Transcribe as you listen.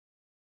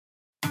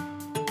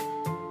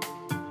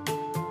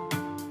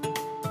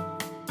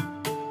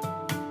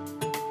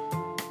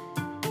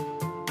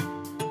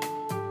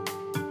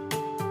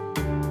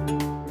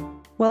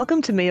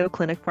Welcome to Mayo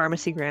Clinic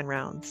Pharmacy Grand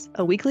Rounds,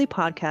 a weekly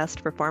podcast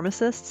for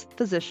pharmacists,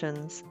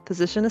 physicians,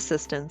 physician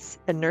assistants,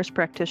 and nurse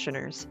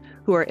practitioners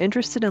who are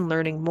interested in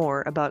learning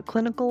more about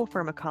clinical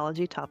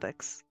pharmacology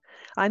topics.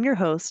 I'm your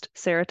host,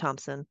 Sarah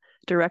Thompson,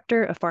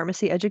 Director of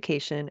Pharmacy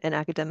Education and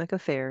Academic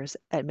Affairs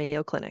at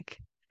Mayo Clinic.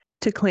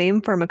 To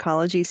claim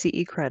pharmacology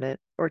CE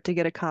credit or to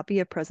get a copy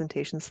of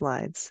presentation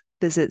slides,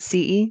 visit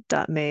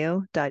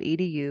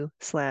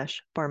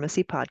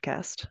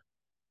ce.mayo.edu/pharmacypodcast.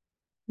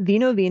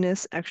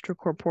 Veno-venous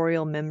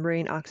extracorporeal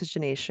membrane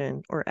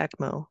oxygenation, or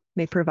ECMO,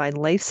 may provide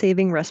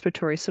life-saving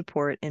respiratory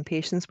support in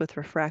patients with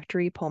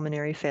refractory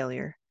pulmonary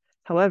failure.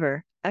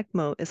 However,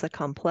 ECMO is a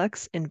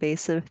complex,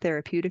 invasive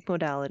therapeutic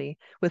modality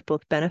with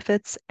both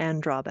benefits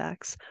and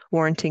drawbacks,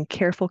 warranting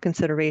careful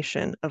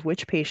consideration of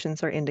which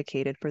patients are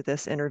indicated for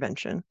this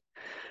intervention.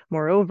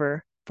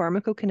 Moreover,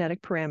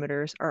 pharmacokinetic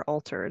parameters are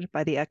altered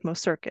by the ECMO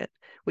circuit,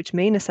 which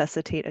may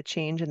necessitate a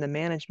change in the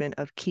management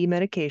of key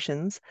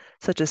medications,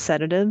 such as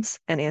sedatives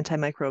and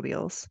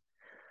antimicrobials.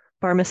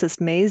 Pharmacist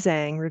Mei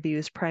Zhang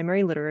reviews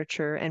primary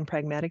literature and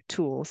pragmatic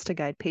tools to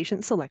guide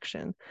patient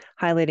selection,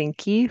 highlighting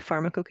key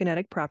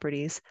pharmacokinetic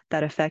properties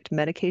that affect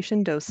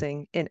medication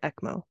dosing in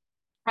ECMO.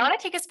 I want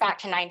to take us back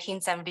to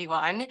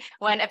 1971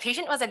 when a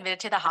patient was admitted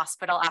to the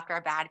hospital after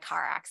a bad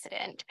car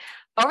accident.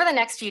 Over the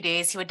next few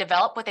days, he would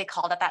develop what they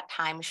called at that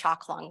time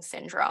shock lung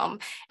syndrome.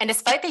 And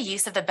despite the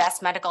use of the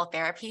best medical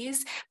therapies,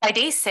 by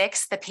day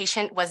 6, the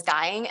patient was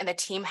dying and the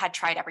team had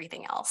tried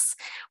everything else.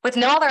 With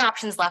no other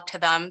options left to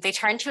them, they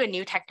turned to a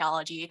new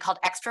technology called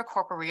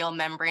extracorporeal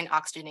membrane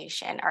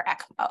oxygenation, or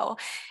ECMO.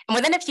 And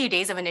within a few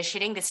days of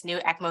initiating this new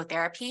ECMO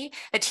therapy,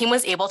 the team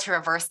was able to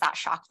reverse that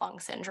shock lung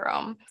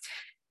syndrome.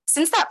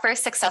 Since that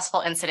first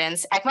successful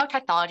incident, ECMO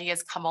technology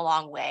has come a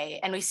long way,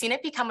 and we've seen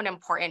it become an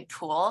important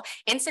tool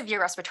in severe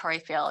respiratory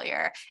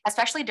failure,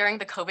 especially during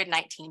the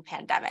COVID-19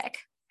 pandemic.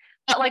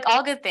 But like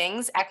all good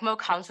things, ECMO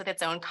comes with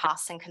its own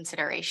costs and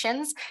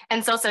considerations,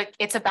 and so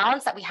it's a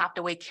balance that we have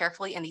to weigh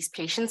carefully in these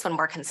patients when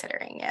we're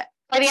considering it.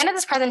 By the end of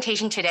this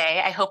presentation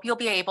today, I hope you'll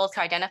be able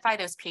to identify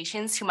those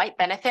patients who might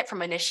benefit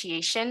from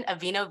initiation of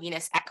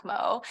veno-venous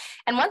ECMO.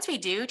 And once we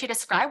do, to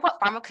describe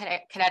what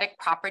pharmacokinetic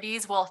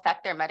properties will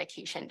affect their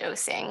medication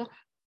dosing.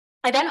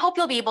 I then hope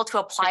you'll be able to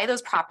apply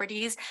those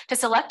properties to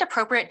select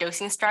appropriate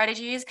dosing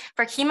strategies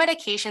for key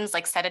medications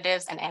like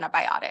sedatives and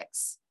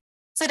antibiotics.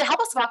 So to help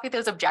us walk through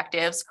those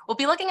objectives, we'll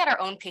be looking at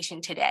our own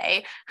patient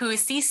today, who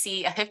is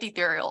CC, a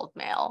 53-year-old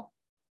male.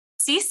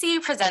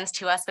 CC presents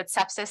to us with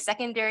sepsis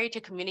secondary to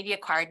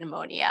community-acquired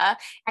pneumonia,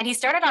 and he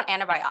started on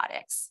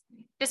antibiotics.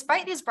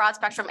 Despite these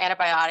broad-spectrum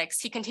antibiotics,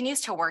 he continues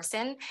to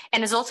worsen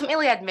and is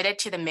ultimately admitted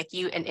to the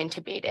MICU and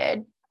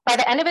intubated. By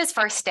the end of his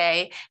first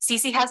day,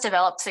 CC has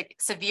developed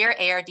severe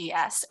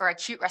ARDS, or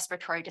acute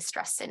respiratory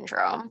distress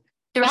syndrome.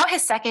 Throughout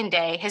his second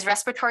day, his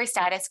respiratory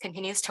status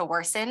continues to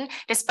worsen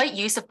despite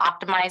use of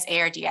optimized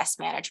ARDS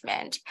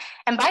management.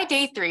 And by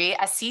day 3,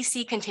 as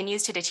CC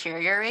continues to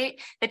deteriorate,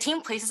 the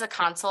team places a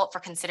consult for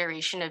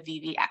consideration of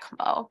VV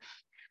ECMO.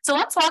 So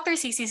let's walk through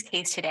CC's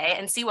case today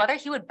and see whether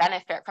he would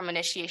benefit from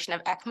initiation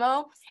of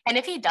ECMO, and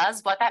if he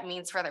does, what that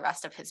means for the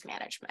rest of his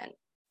management.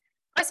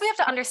 First, we have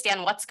to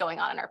understand what's going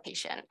on in our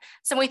patient.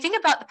 So when we think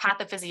about the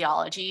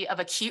pathophysiology of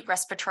acute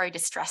respiratory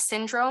distress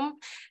syndrome,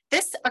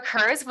 this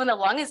occurs when the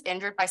lung is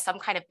injured by some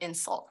kind of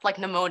insult, like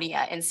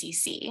pneumonia in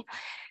CC.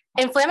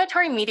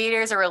 Inflammatory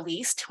mediators are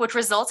released, which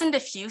results in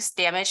diffuse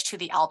damage to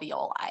the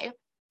alveoli.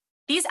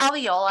 These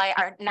alveoli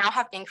now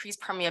have increased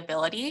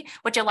permeability,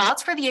 which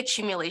allows for the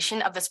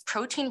accumulation of this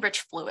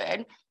protein-rich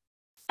fluid,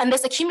 and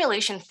this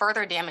accumulation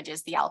further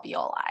damages the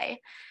alveoli.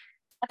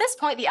 At this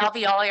point, the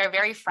alveoli are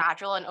very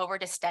fragile and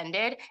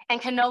overdistended and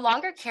can no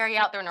longer carry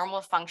out their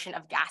normal function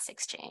of gas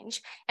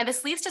exchange. And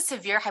this leads to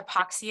severe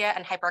hypoxia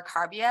and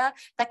hypercarbia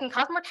that can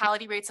cause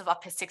mortality rates of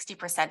up to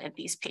 60% in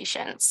these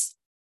patients.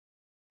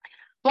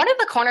 One of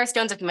the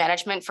cornerstones of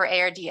management for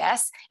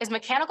ARDS is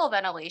mechanical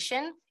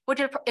ventilation,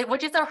 which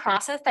is a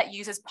process that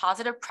uses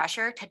positive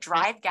pressure to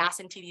drive gas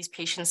into these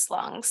patients'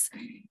 lungs.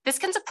 This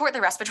can support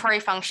the respiratory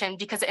function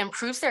because it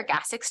improves their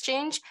gas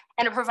exchange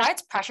and it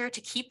provides pressure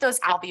to keep those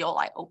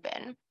alveoli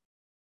open.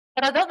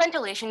 But although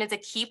ventilation is a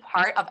key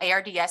part of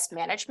ARDS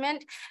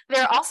management,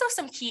 there are also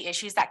some key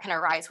issues that can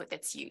arise with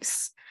its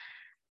use.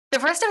 The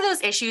first of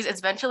those issues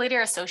is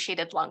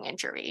ventilator-associated lung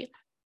injury.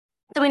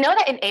 So we know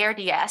that in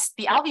ARDS,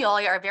 the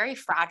alveoli are very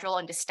fragile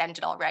and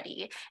distended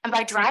already. And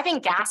by driving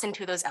gas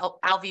into those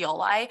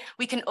alveoli,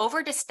 we can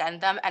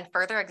over-distend them and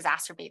further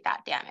exacerbate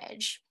that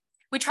damage.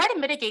 We try to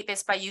mitigate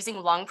this by using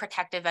lung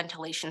protective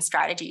ventilation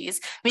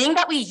strategies, meaning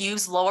that we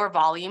use lower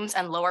volumes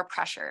and lower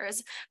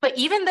pressures. But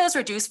even those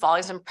reduced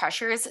volumes and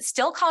pressures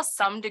still cause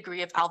some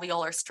degree of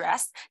alveolar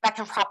stress that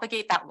can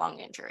propagate that lung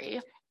injury.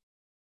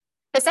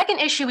 The second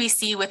issue we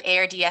see with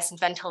ARDS and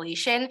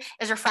ventilation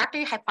is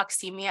refractory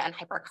hypoxemia and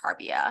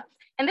hypercarbia.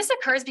 And this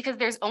occurs because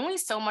there's only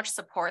so much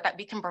support that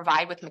we can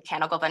provide with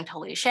mechanical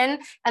ventilation,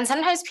 and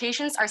sometimes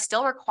patients are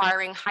still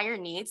requiring higher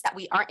needs that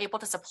we aren't able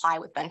to supply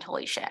with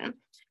ventilation.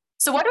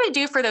 So what do we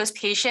do for those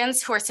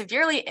patients who are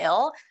severely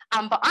ill,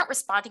 but aren't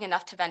responding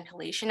enough to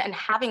ventilation and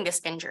having this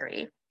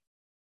injury?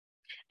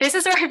 This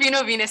is where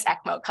veno-venous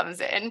ECMO comes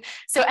in.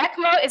 So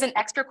ECMO is an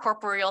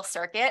extracorporeal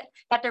circuit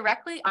that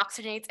directly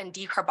oxygenates and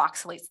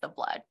decarboxylates the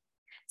blood.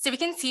 So we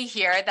can see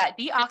here that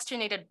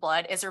deoxygenated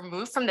blood is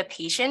removed from the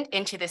patient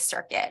into this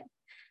circuit.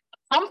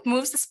 A pump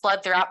moves this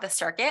blood throughout the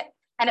circuit,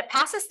 and it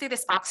passes through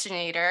this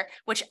oxygenator,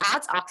 which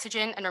adds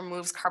oxygen and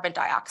removes carbon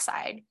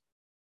dioxide.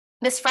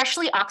 This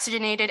freshly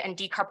oxygenated and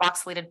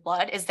decarboxylated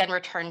blood is then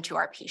returned to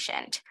our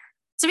patient.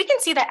 So we can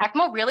see that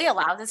ECMO really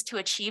allows us to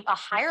achieve a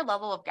higher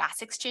level of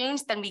gas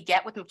exchange than we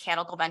get with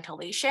mechanical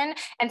ventilation,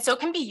 and so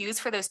can be used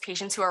for those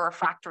patients who are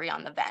refractory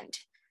on the vent.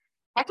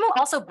 ECMO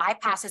also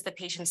bypasses the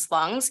patient's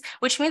lungs,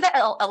 which means that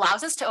it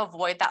allows us to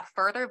avoid that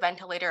further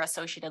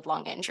ventilator-associated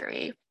lung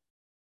injury.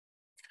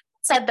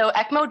 Said though,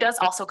 ECMO does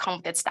also come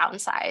with its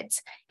downsides.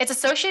 It's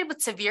associated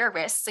with severe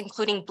risks,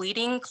 including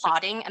bleeding,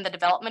 clotting, and the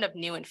development of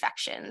new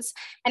infections.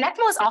 And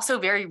ECMO is also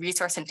very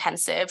resource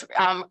intensive,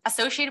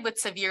 associated with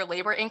severe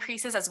labor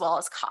increases as well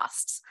as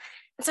costs.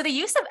 And so the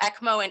use of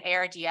ECMO in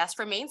ARDS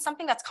remains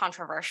something that's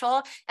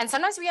controversial, and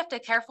sometimes we have to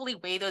carefully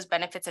weigh those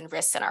benefits and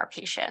risks in our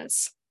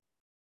patients.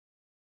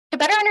 To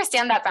better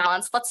understand that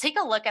balance, let's take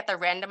a look at the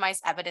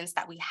randomized evidence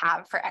that we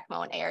have for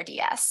ECMO and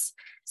ARDS.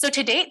 So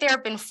to date, there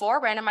have been 4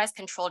 randomized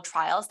controlled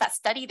trials that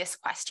study this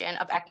question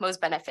of ECMO's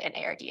benefit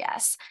in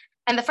ARDS.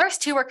 And the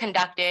first 2 were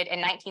conducted in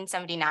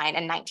 1979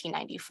 and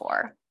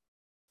 1994.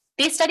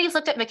 These studies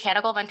looked at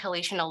mechanical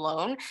ventilation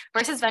alone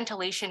versus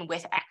ventilation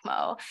with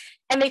ECMO.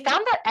 And they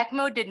found that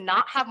ECMO did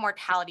not have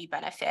mortality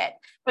benefit,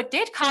 but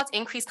did cause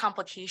increased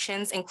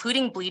complications,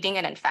 including bleeding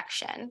and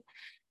infection.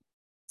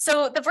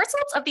 So the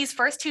results of these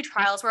first 2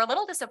 trials were a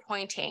little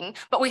disappointing,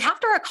 but we have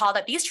to recall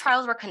that these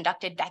trials were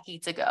conducted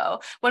decades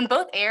ago when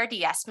both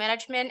ARDS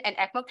management and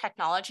ECMO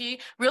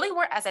technology really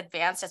weren't as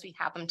advanced as we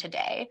have them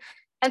today.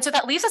 And so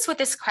that leaves us with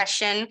this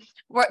question,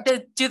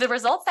 do the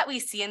results that we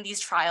see in these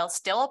trials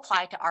still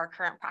apply to our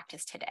current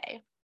practice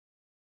today?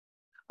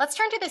 Let's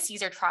turn to the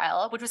CAESAR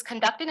trial, which was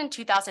conducted in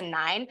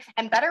 2009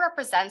 and better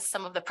represents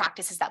some of the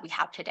practices that we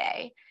have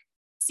today.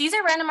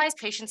 CAESAR randomized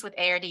patients with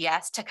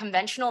ARDS to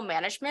conventional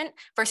management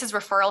versus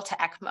referral to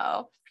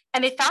ECMO.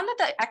 And they found that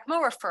the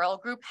ECMO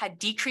referral group had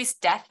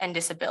decreased death and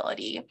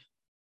disability.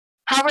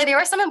 However, there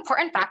were some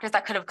important factors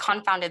that could have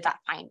confounded that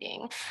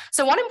finding.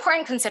 So one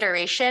important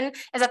consideration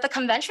is that the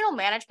conventional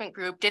management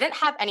group didn't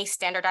have any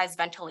standardized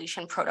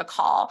ventilation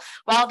protocol,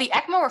 while the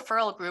ECMO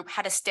referral group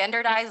had a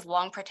standardized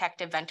lung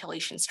protective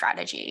ventilation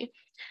strategy.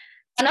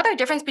 Another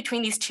difference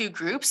between these 2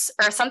 groups,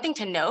 or something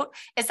to note,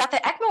 is that the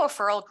ECMO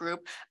referral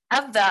group,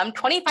 of them,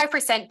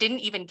 25% didn't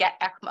even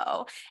get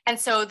ECMO. And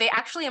so they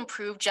actually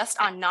improved just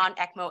on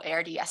non-ECMO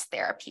ARDS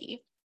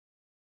therapy.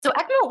 So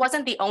ECMO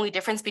wasn't the only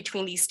difference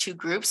between these 2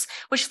 groups,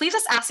 which leaves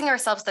us asking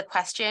ourselves the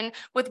question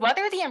with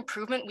whether the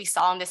improvement we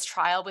saw in this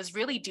trial was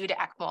really due to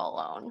ECMO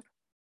alone.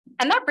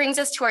 And that brings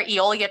us to our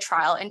EOLIA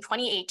trial in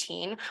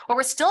 2018, where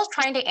we're still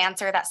trying to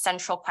answer that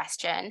central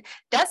question: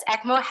 does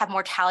ECMO have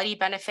mortality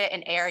benefit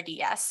in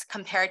ARDS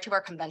compared to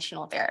our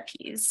conventional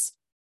therapies?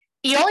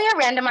 EOLIA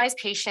randomized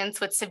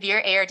patients with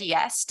severe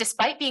ARDS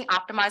despite being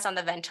optimized on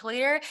the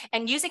ventilator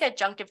and using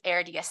adjunctive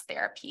ARDS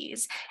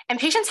therapies, and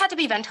patients had to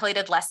be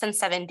ventilated less than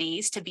 7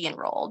 days to be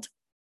enrolled.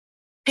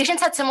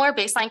 Patients had similar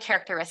baseline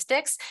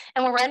characteristics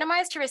and were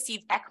randomized to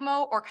receive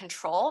ECMO or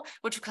control,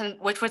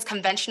 which was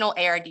conventional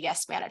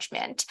ARDS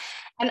management.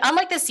 And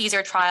unlike the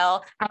CAESAR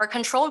trial, our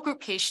control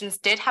group patients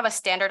did have a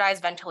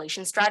standardized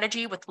ventilation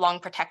strategy with lung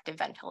protective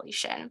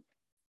ventilation.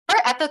 For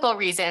ethical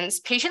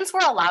reasons, patients were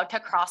allowed to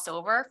cross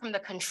over from the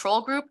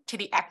control group to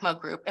the ECMO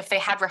group if they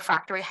had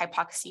refractory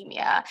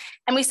hypoxemia.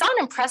 And we saw an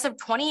impressive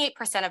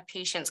 28% of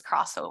patients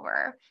cross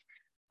over.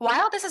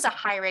 While this is a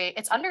high rate,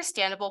 it's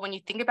understandable when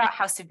you think about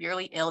how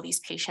severely ill these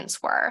patients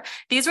were.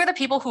 These were the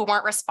people who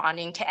weren't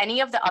responding to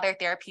any of the other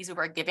therapies we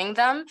were giving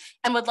them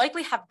and would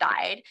likely have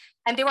died.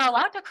 And they were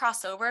allowed to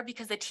cross over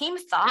because the team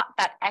thought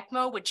that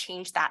ECMO would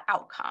change that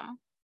outcome.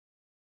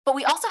 But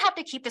we also have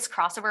to keep this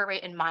crossover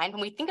rate in mind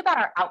when we think about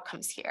our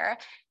outcomes here,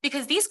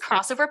 because these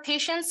crossover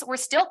patients were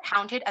still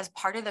counted as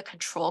part of the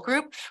control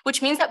group,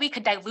 which means that we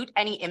could dilute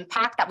any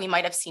impact that we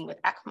might have seen with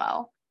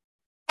ECMO.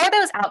 For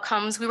those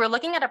outcomes, we were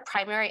looking at a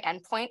primary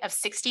endpoint of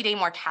 60-day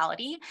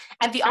mortality,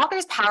 and the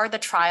authors powered the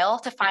trial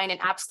to find an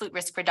absolute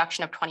risk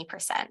reduction of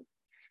 20%.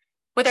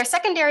 With our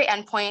secondary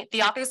endpoint,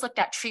 the authors looked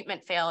at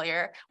treatment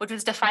failure, which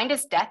was defined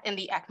as death in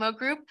the ECMO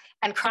group,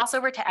 and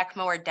crossover to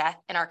ECMO or death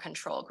in our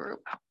control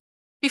group.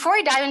 Before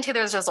we dive into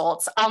those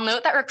results, I'll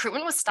note that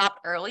recruitment was stopped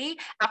early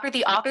after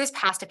the authors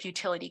passed a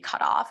futility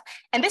cutoff.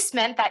 And this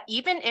meant that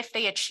even if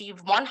they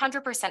achieved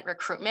 100%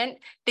 recruitment,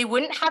 they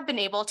wouldn't have been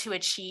able to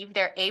achieve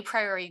their a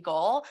priori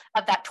goal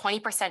of that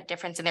 20%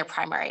 difference in their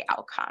primary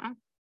outcome.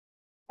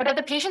 But of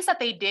the patients that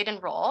they did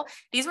enroll,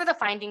 these were the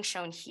findings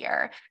shown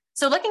here.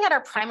 So looking at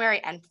our primary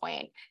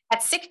endpoint,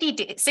 at 60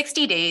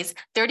 days,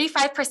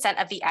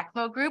 35% of the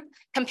ECMO group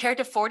compared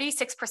to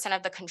 46%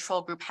 of the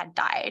control group had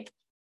died.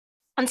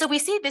 And so we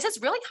see this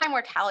is really high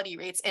mortality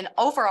rates in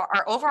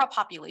our overall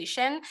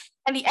population,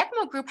 and the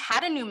ECMO group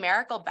had a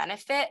numerical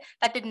benefit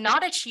that did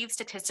not achieve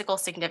statistical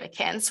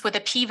significance with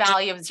a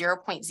p-value of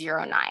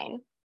 0.09.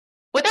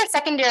 With our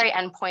secondary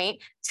endpoint,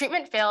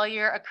 treatment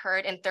failure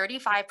occurred in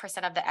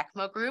 35% of the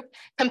ECMO group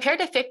compared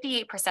to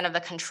 58% of the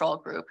control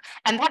group,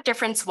 and that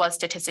difference was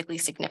statistically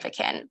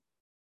significant.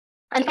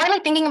 And finally,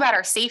 thinking about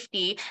our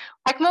safety,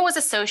 ECMO was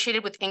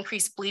associated with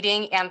increased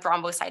bleeding and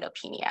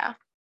thrombocytopenia.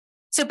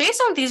 So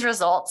based on these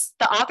results,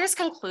 the authors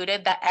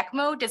concluded that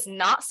ECMO does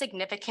not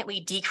significantly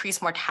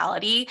decrease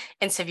mortality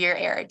in severe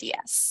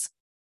ARDS.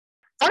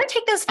 I want to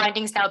take those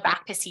findings now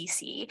back to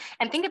CC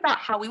and think about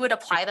how we would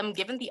apply them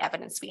given the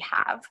evidence we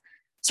have.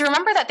 So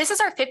remember that this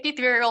is our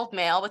 53-year-old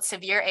male with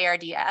severe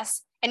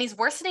ARDS, and he's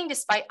worsening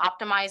despite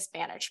optimized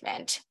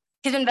management.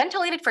 He's been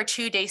ventilated for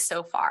 2 days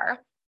so far.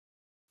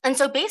 And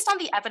so based on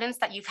the evidence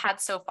that you've had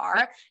so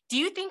far, do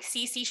you think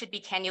CC should be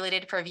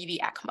cannulated for VV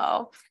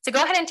ECMO? So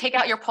go ahead and take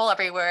out your poll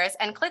everywhere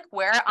and click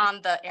where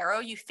on the arrow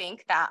you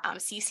think that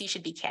CC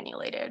should be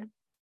cannulated.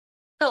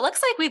 So it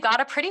looks like we've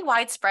got a pretty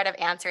wide spread of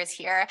answers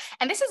here,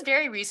 and this is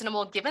very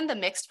reasonable given the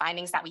mixed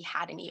findings that we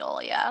had in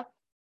Eolia.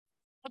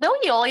 Although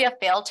Eolia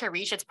failed to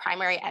reach its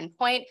primary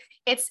endpoint,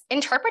 its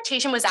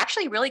interpretation was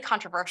actually really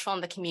controversial in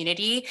the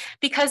community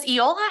because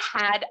Eolia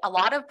had a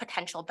lot of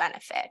potential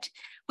benefit.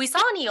 We saw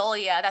in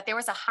Eolia that there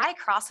was a high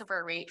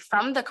crossover rate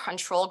from the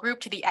control group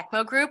to the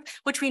ECMO group,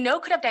 which we know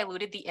could have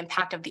diluted the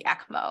impact of the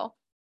ECMO.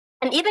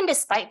 And even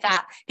despite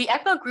that, the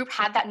ECMO group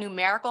had that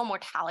numerical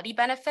mortality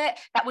benefit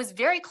that was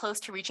very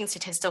close to reaching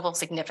statistical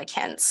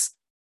significance.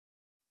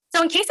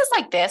 So in cases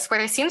like this, where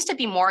there seems to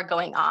be more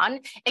going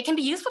on, it can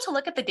be useful to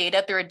look at the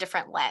data through a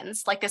different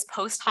lens, like this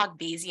post-hoc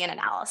Bayesian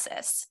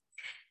analysis.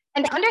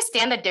 And to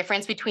understand the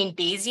difference between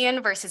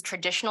Bayesian versus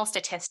traditional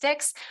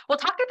statistics, we'll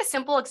talk through the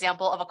simple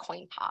example of a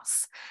coin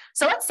toss.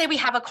 So let's say we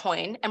have a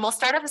coin, and we'll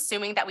start off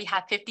assuming that we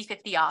have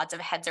 50-50 odds of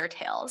heads or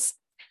tails.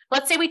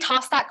 Let's say we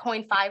toss that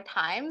coin 5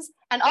 times,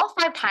 and all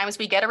 5 times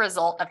we get a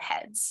result of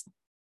heads.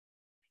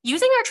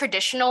 Using our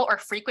traditional or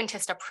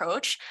frequentist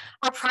approach,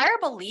 our prior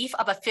belief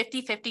of a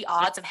 50-50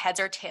 odds of heads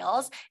or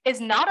tails is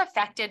not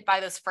affected by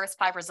those first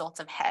 5 results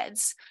of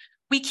heads.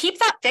 We keep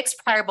that fixed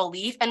prior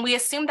belief, and we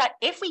assume that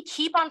if we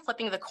keep on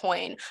flipping the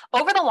coin,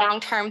 over the long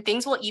term,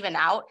 things will even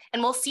out,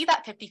 and we'll see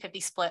that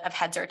 50-50 split of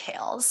heads or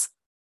tails.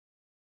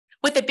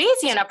 With the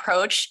Bayesian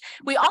approach,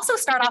 we also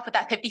start off with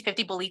that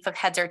 50-50 belief of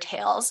heads or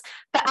tails,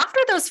 but after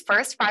those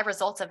first 5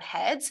 results of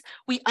heads,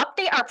 we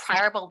update our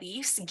prior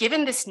beliefs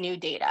given this new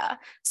data.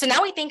 So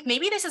now we think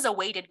maybe this is a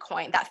weighted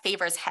coin that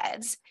favors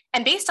heads.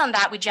 And based on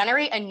that, we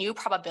generate a new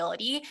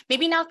probability,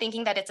 maybe now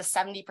thinking that it's a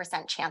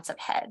 70% chance of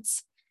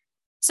heads.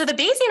 So the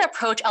Bayesian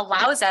approach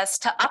allows us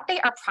to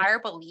update our prior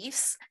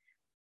beliefs.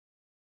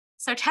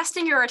 So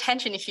testing your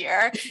attention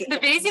here, the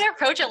Bayesian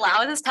approach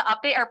allows us to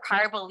update our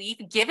prior belief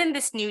given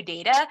this new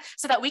data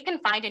so that we can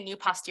find a new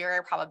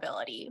posterior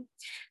probability.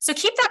 So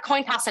keep that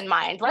coin toss in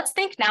mind. Let's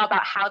think now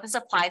about how this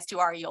applies to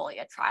our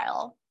Eolia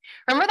trial.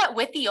 Remember that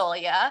with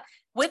Eolia,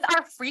 with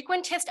our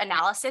frequentist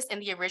analysis in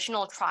the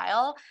original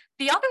trial,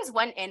 the authors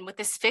went in with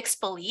this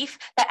fixed belief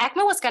that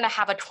ECMO was going to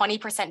have a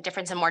 20%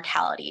 difference in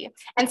mortality.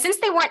 And since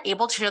they weren't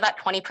able to show that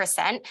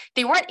 20%,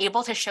 they weren't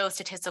able to show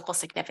statistical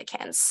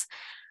significance.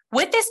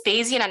 With this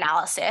Bayesian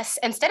analysis,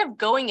 instead of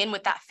going in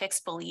with that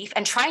fixed belief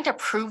and trying to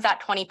prove that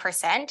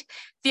 20%,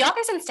 the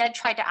authors instead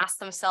tried to ask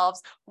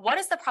themselves, what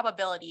is the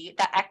probability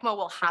that ECMO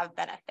will have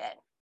benefit?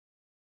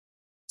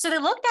 So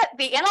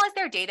they analyzed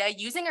their data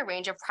using a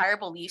range of prior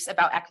beliefs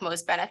about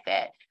ECMO's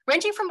benefit,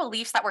 ranging from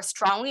beliefs that were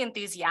strongly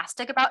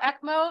enthusiastic about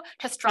ECMO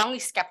to strongly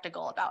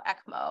skeptical about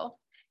ECMO.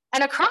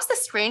 And across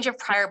this range of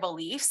prior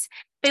beliefs,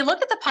 they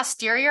looked at the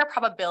posterior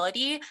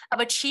probability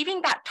of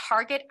achieving that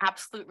target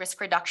absolute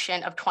risk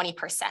reduction of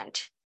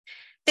 20%.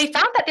 They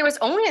found that there was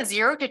only a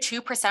 0 to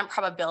 2%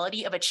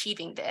 probability of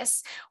achieving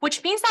this,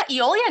 which means that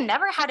Eolia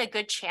never had a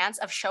good chance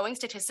of showing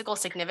statistical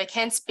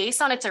significance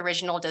based on its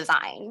original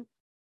design.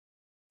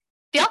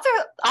 The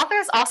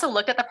authors also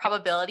looked at the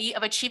probability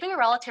of achieving a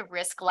relative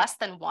risk less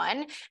than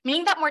 1,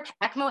 meaning that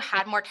ECMO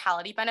had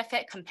mortality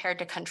benefit compared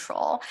to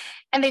control.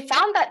 And they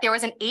found that there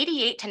was an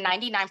 88 to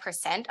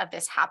 99% of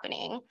this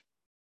happening,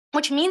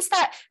 which means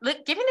that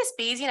given this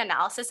Bayesian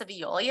analysis of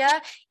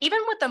Eolia, even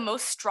with the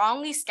most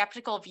strongly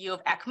skeptical view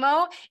of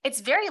ECMO, it's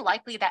very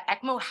likely that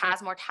ECMO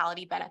has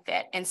mortality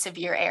benefit in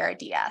severe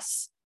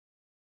ARDS.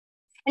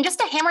 And just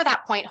to hammer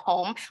that point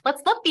home,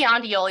 let's look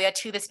beyond Eolia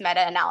to this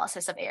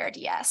meta-analysis of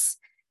ARDS.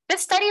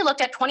 This study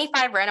looked at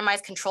 25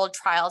 randomized controlled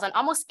trials on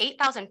almost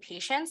 8,000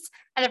 patients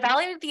and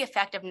evaluated the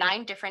effect of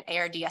 9 different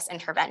ARDS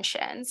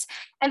interventions.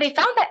 And they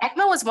found that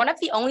ECMO was one of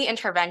the only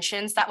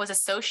interventions that was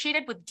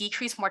associated with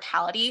decreased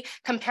mortality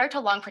compared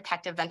to lung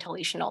protective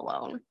ventilation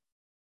alone.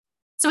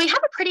 So we have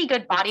a pretty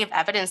good body of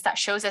evidence that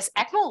shows us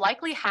ECMO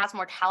likely has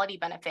mortality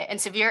benefit in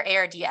severe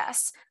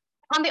ARDS.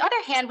 On the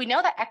other hand, we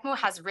know that ECMO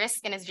has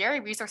risk and is very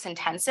resource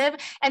intensive,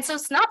 and so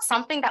it's not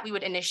something that we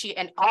would initiate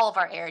in all of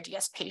our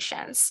ARDS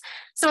patients.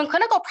 So in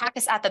clinical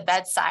practice at the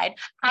bedside,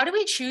 how do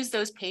we choose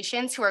those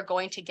patients who are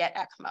going to get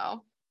ECMO?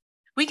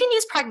 We can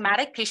use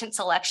pragmatic patient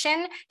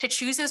selection to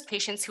choose those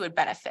patients who would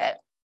benefit.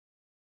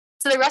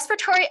 So the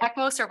respiratory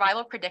ECMO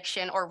survival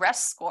prediction, or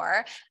RES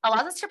score,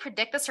 allows us to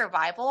predict the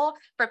survival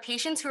for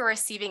patients who are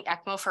receiving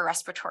ECMO for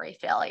respiratory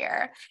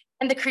failure.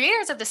 And the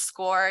creators of the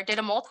score did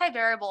a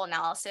multivariable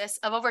analysis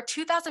of over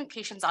 2,000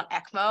 patients on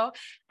ECMO,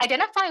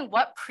 identifying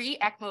what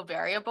pre-ECMO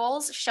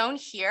variables shown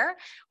here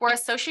were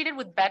associated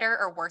with better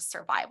or worse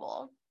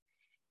survival.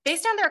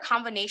 Based on their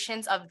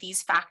combinations of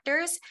these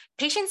factors,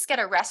 patients get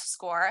a RESP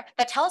score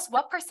that tells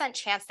what %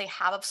 chance they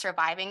have of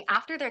surviving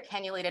after they're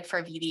cannulated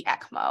for VV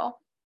ECMO.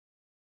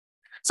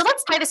 So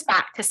let's tie this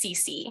back to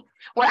CC.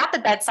 We're at the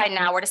bedside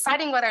now, we're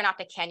deciding whether or not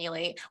to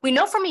cannulate. We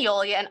know from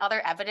Eolia and other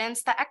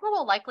evidence that ECMO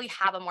will likely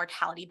have a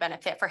mortality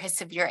benefit for his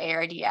severe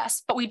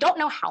ARDS, but we don't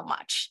know how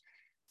much.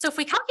 So if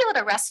we calculate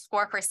a RESP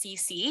score for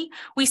CC,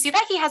 we see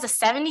that he has a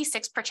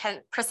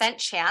 76%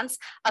 chance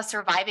of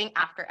surviving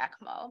after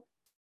ECMO.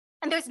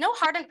 And there's no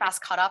hard and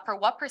fast cutoff for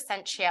what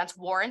 % chance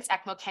warrants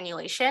ECMO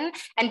cannulation,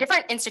 and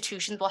different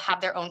institutions will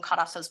have their own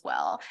cutoffs as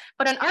well.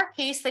 But in our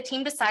case, the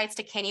team decides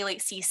to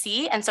cannulate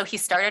CC, and so he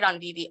started on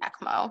VV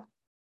ECMO.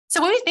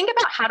 So when we think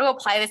about how to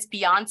apply this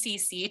beyond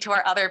CC to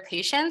our other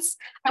patients,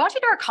 I want you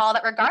to recall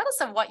that regardless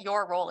of what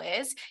your role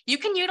is, you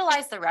can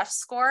utilize the REF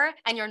score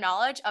and your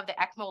knowledge of the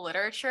ECMO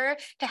literature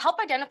to help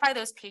identify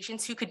those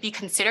patients who could be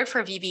considered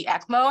for VV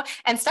ECMO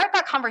and start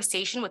that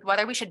conversation with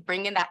whether we should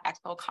bring in that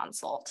ECMO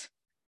consult.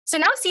 So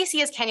now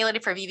CC is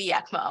cannulated for VV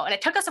ECMO, and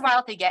it took us a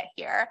while to get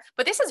here,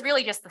 but this is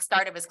really just the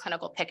start of his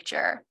clinical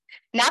picture.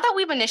 Now that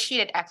we've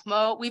initiated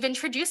ECMO, we've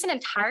introduced an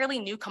entirely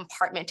new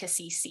compartment to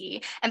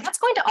CC, and that's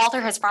going to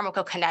alter his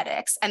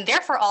pharmacokinetics and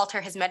therefore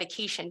alter his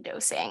medication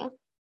dosing.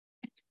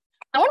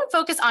 I want to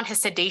focus on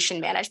his sedation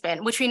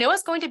management, which we know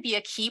is going to be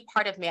a key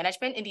part of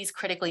management in these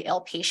critically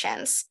ill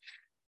patients.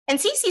 In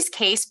CC's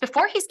case,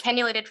 before he's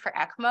cannulated for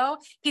ECMO,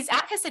 he's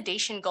at his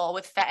sedation goal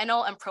with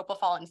fentanyl and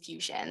propofol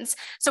infusions.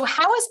 So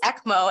how is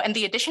ECMO and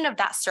the addition of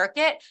that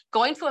circuit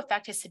going to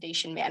affect his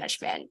sedation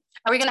management?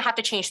 Are we going to have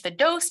to change the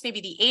dose,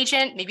 maybe the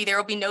agent, maybe there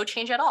will be no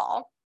change at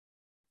all?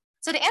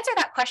 So to answer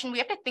that question, we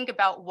have to think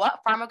about what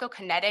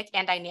pharmacokinetic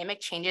and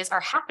dynamic changes are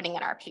happening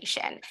in our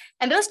patient.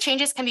 And those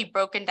changes can be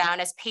broken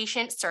down as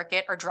patient,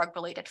 circuit, or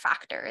drug-related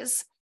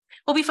factors.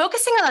 We'll be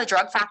focusing on the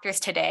drug factors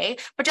today,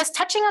 but just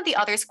touching on the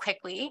others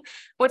quickly.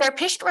 With our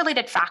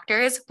patient-related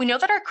factors, we know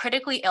that our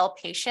critically ill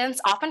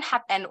patients often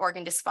have end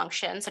organ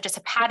dysfunction, such as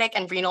hepatic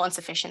and renal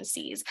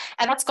insufficiencies,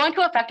 and that's going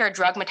to affect our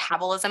drug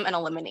metabolism and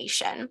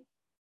elimination.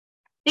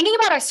 Thinking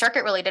about our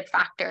circuit-related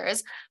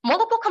factors,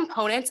 multiple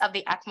components of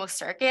the ECMO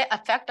circuit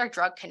affect our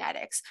drug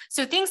kinetics.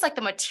 So things like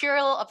the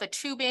material of the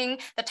tubing,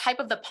 the type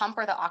of the pump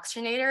or the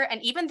oxygenator,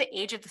 and even the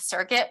age of the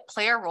circuit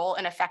play a role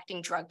in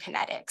affecting drug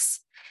kinetics.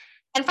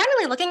 And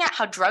finally, looking at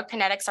how drug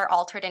kinetics are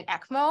altered in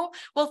ECMO,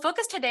 we'll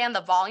focus today on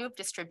the volume of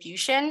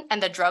distribution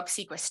and the drug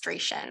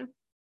sequestration.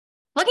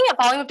 Looking at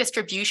volume of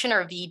distribution,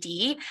 or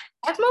VD,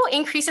 ECMO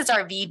increases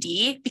our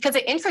VD because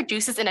it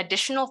introduces an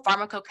additional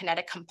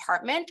pharmacokinetic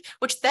compartment,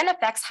 which then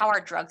affects how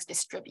our drugs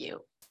distribute.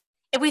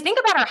 If we think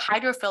about our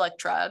hydrophilic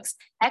drugs,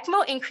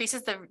 ECMO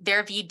increases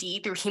their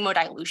VD through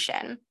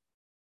hemodilution.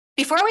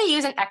 Before we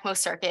use an ECMO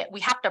circuit, we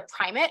have to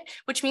prime it,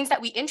 which means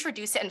that we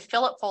introduce it and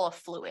fill it full of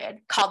fluid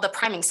called the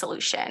priming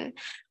solution.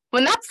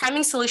 When that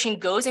priming solution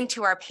goes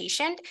into our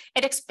patient,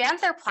 it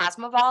expands their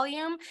plasma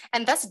volume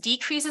and thus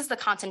decreases the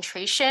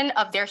concentration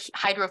of their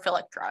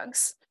hydrophilic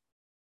drugs.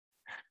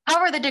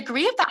 However, the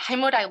degree of that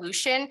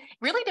hemodilution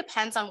really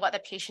depends on what the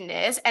patient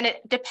is, and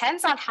it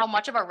depends on how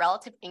much of a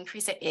relative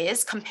increase it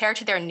is compared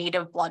to their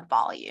native blood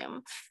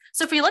volume.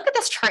 So if we look at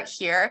this chart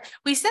here,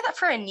 we see that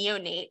for a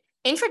neonate,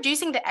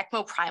 introducing the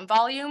ECMO prime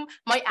volume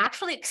might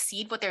actually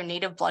exceed what their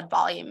native blood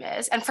volume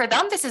is. And for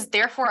them, this is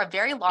therefore a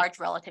very large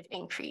relative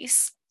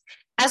increase.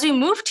 As we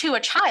move to a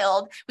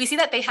child, we see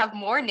that they have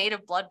more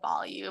native blood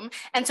volume.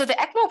 And so the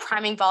ECMO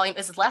priming volume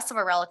is less of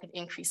a relative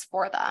increase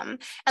for them.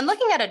 And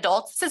looking at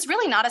adults, this is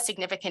really not a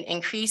significant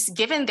increase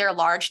given their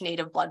large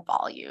native blood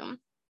volume.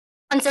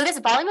 And so this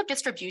volume of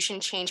distribution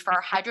change for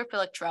our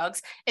hydrophilic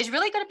drugs is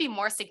really going to be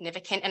more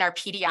significant in our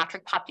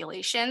pediatric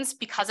populations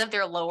because of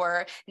their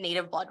lower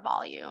native blood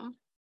volume.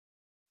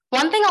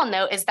 One thing I'll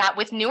note is that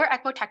with newer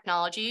ECMO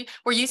technology,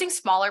 we're using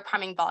smaller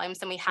priming volumes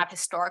than we have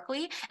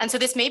historically. And so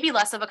this may be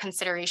less of a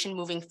consideration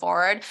moving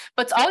forward,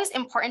 but it's always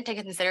important to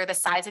consider the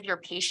size of your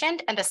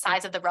patient and the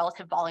size of the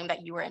relative volume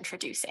that you are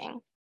introducing.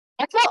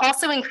 ECMO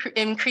also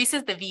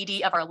increases the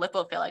VD of our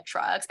lipophilic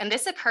drugs, and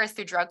this occurs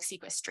through drug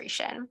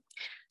sequestration.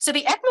 So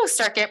the ECMO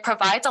circuit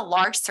provides a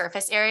large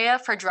surface area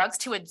for drugs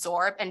to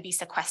absorb and be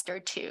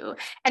sequestered to.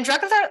 And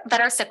drugs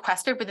that are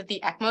sequestered within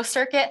the ECMO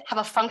circuit have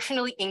a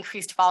functionally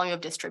increased volume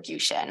of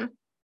distribution.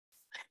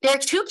 There are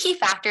two key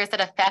factors that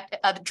affect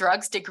a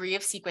drug's degree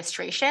of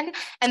sequestration,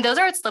 and those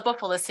are its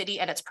lipophilicity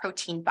and its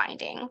protein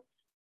binding.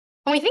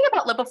 When we think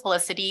about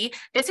lipophilicity,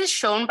 this is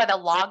shown by the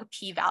log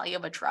p-value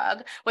of a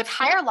drug, with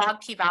higher log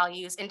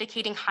p-values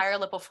indicating higher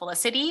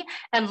lipophilicity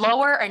and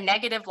lower or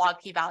negative log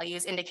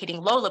p-values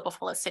indicating low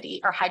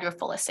lipophilicity or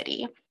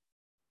hydrophilicity.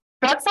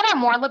 Drugs that are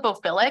more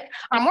lipophilic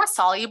are more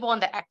soluble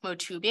in the ECMO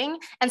tubing,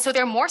 and so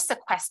they're more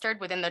sequestered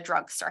within the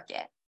drug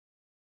circuit.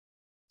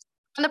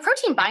 On the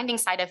protein binding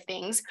side of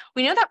things,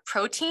 we know that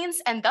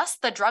proteins, and thus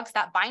the drugs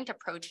that bind to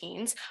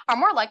proteins, are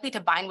more likely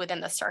to bind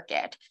within the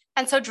circuit.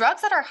 And so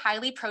drugs that are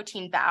highly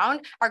protein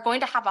bound are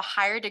going to have a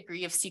higher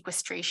degree of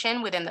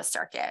sequestration within the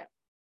circuit.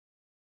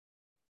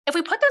 If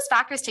we put those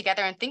factors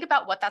together and think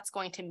about what that's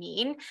going to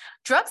mean,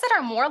 drugs that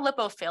are more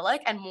lipophilic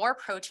and more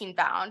protein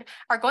bound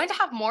are going to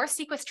have more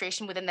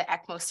sequestration within the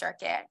ECMO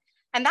circuit.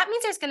 And that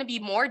means there's going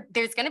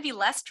to be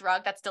less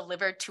drug that's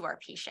delivered to our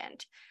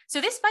patient.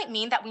 So this might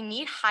mean that we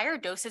need higher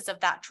doses of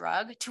that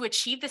drug to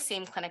achieve the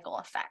same clinical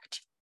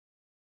effect.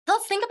 So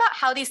let's think about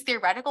how these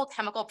theoretical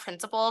chemical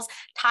principles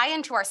tie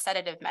into our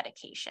sedative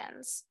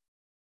medications.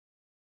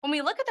 When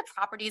we look at the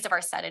properties of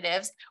our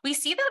sedatives, we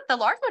see that the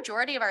large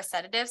majority of our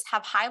sedatives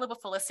have high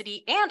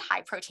lipophilicity and high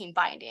protein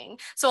binding.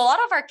 So a lot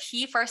of our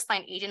key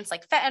first-line agents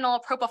like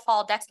fentanyl,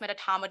 propofol,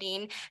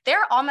 dexmedetomidine,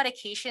 they're all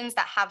medications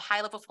that have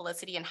high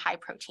lipophilicity and high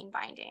protein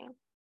binding.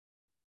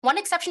 One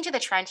exception to the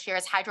trend here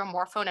is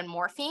hydromorphone and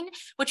morphine,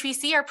 which we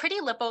see are pretty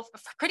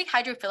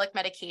hydrophilic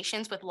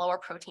medications with lower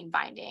protein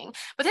binding.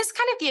 But this is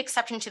kind of the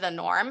exception to the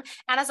norm.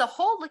 And as a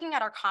whole, looking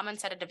at our common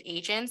sedative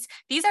agents,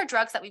 these are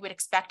drugs that we would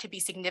expect to be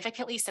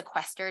significantly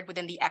sequestered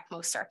within the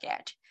ECMO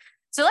circuit.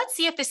 So let's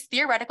see if this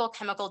theoretical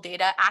chemical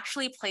data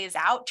actually plays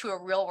out to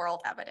a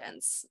real-world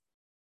evidence.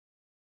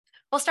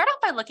 We'll start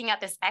off by looking at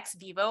this ex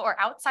vivo or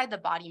outside the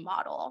body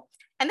model.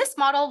 And this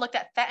model looked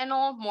at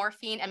fentanyl,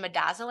 morphine, and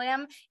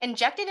midazolam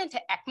injected into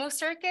ECMO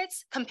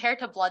circuits compared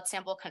to blood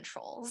sample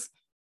controls.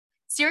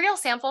 Serial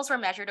samples were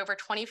measured over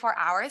 24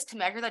 hours to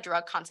measure the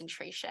drug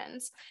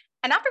concentrations.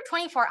 And after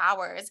 24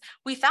 hours,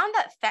 we found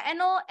that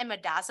fentanyl and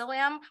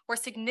midazolam were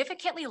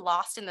significantly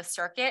lost in the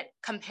circuit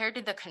compared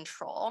to the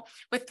control,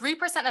 with 3%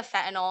 of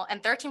fentanyl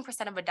and 13%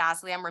 of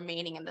midazolam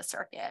remaining in the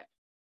circuit.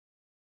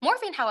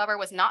 Morphine, however,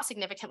 was not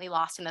significantly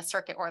lost in the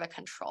circuit or the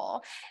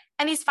control.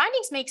 And these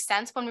findings make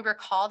sense when we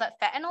recall that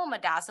fentanyl and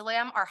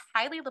midazolam are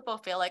highly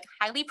lipophilic,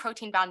 highly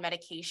protein-bound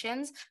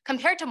medications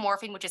compared to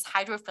morphine, which is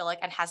hydrophilic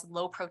and has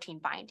low protein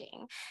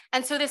binding.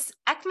 And so this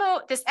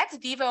ex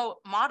vivo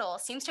model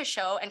seems to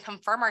show and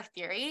confirm our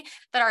theory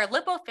that our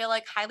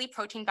lipophilic, highly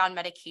protein-bound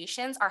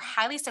medications are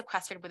highly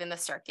sequestered within the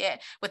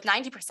circuit, with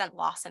 90%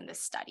 loss in this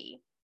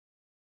study.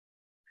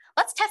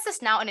 Let's test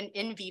this now in an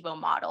in vivo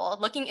model,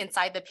 looking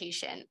inside the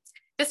patient.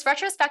 This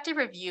retrospective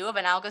review of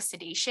analogous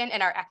sedation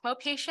in our ECMO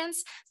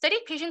patients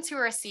studied patients who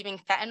were receiving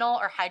fentanyl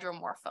or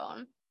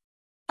hydromorphone.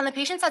 And the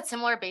patients had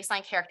similar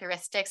baseline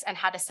characteristics and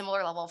had a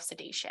similar level of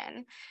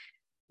sedation.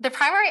 The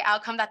primary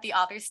outcome that the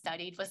authors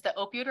studied was the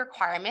opioid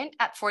requirement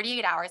at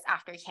 48 hours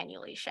after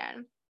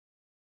cannulation.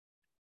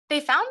 They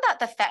found that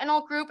the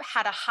fentanyl group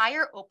had a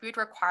higher opioid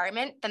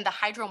requirement than the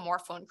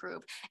hydromorphone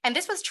group, and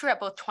this was true at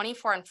both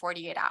 24 and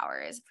 48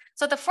 hours.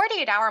 So at the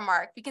 48-hour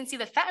mark, we can see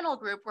the fentanyl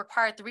group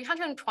required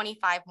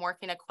 325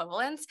 morphine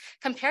equivalents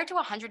compared to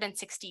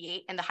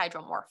 168 in the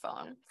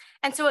hydromorphone.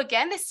 And so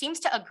again, this seems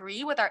to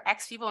agree with our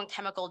ex vivo and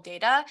chemical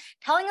data,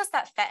 telling us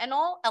that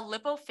fentanyl, a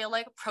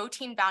lipophilic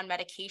protein-bound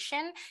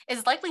medication,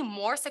 is likely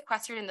more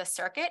sequestered in the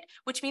circuit,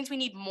 which means we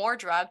need more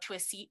drug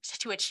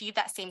to achieve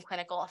that same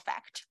clinical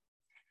effect.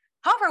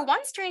 However,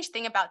 one strange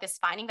thing about this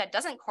finding that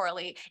doesn't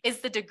correlate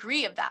is the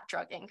degree of that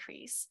drug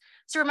increase.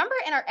 So remember,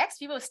 in our ex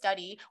vivo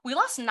study, we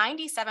lost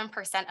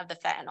 97% of the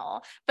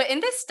fentanyl, but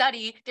in this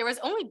study, there was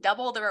only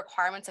double the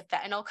requirements of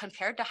fentanyl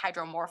compared to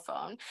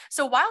hydromorphone.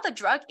 So while the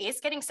drug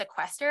is getting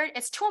sequestered,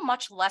 it's to a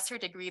much lesser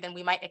degree than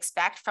we might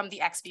expect from the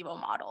ex vivo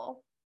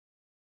model.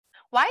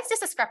 Why is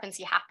this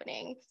discrepancy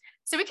happening?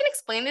 So we can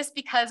explain this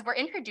because we're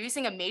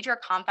introducing a major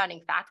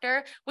confounding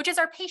factor, which is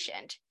our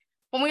patient.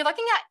 When we're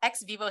looking at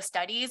ex vivo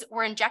studies,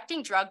 we're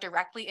injecting drug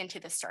directly into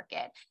the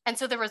circuit. And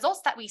so the results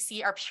that we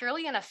see are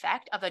purely an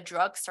effect of the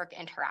drug-circuit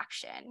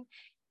interaction.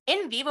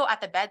 In vivo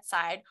at the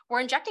bedside, we're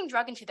injecting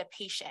drug into the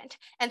patient.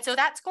 And so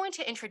that's going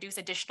to introduce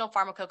additional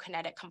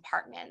pharmacokinetic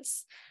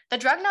compartments. The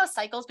drug now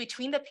cycles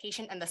between the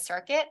patient and the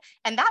circuit,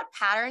 and that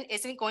pattern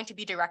isn't going to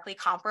be directly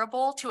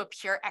comparable to a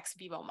pure ex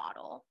vivo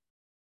model.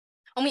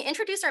 When we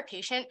introduce our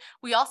patient,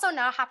 we also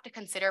now have to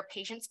consider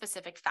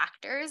patient-specific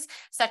factors,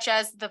 such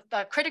as the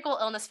critical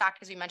illness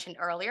factors we mentioned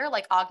earlier,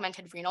 like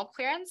augmented renal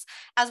clearance,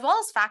 as well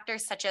as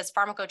factors such as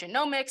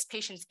pharmacogenomics,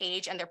 patient's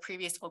age, and their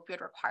previous opioid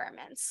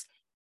requirements.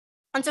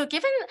 And so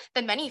given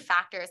the many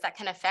factors that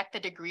can affect the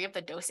degree of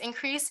the dose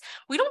increase,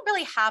 we don't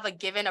really have a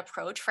given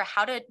approach for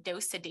how to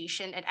dose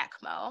sedation in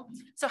ECMO.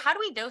 So how do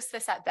we dose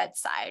this at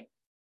bedside?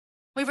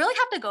 We really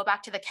have to go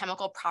back to the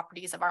chemical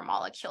properties of our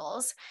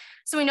molecules.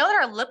 So we know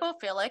that our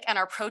lipophilic and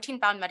our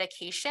protein-bound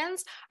medications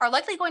are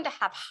likely going to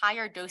have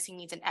higher dosing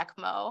needs in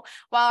ECMO,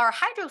 while our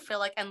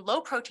hydrophilic and low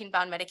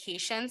protein-bound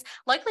medications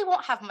likely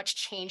won't have much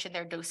change in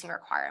their dosing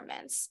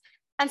requirements.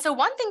 And so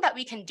one thing that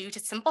we can do to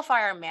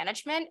simplify our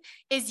management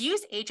is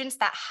use agents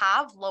that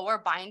have lower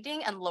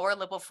binding and lower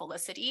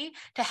lipophilicity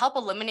to help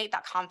eliminate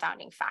that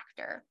confounding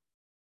factor.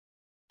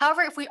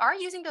 However, if we are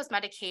using those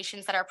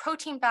medications that are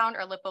protein-bound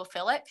or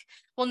lipophilic,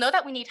 we'll know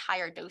that we need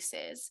higher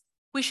doses.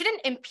 We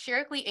shouldn't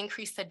empirically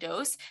increase the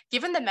dose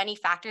given the many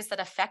factors that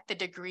affect the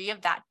degree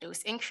of that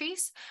dose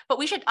increase, but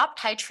we should up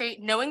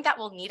titrate knowing that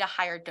we'll need a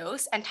higher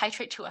dose and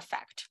titrate to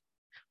effect.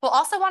 We'll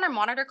also want to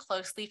monitor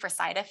closely for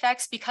side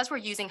effects because we're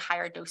using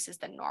higher doses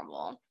than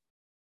normal.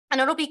 And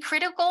it'll be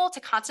critical to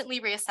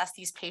constantly reassess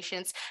these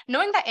patients,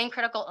 knowing that in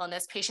critical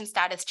illness, patient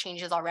status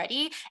changes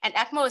already, and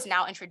ECMO is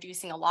now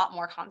introducing a lot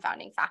more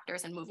confounding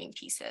factors and moving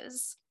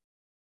pieces.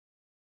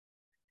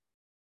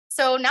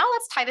 So now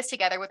let's tie this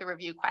together with a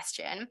review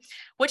question.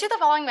 Which of the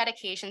following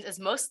medications is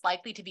most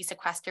likely to be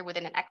sequestered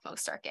within an ECMO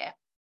circuit?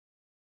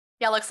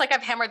 Yeah, looks like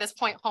I've hammered this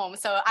point home.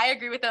 So I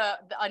agree with the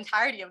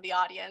entirety of the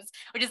audience,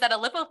 which is that a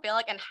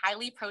lipophilic and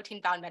highly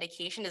protein-bound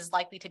medication is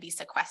likely to be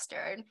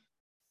sequestered.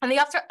 And the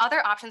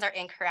other options are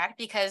incorrect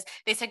because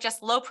they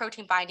suggest low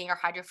protein binding or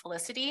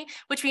hydrophilicity,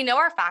 which we know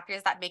are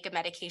factors that make a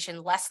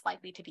medication less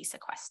likely to be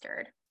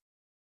sequestered.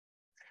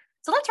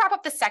 So let's wrap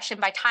up this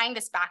section by tying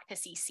this back to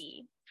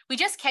CC. We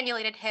just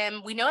cannulated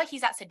him. We know that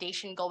he's at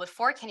sedation goal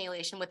before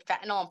cannulation with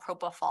fentanyl and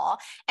propofol.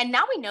 And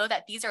now we know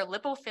that these are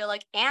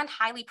lipophilic and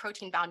highly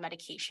protein-bound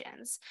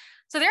medications.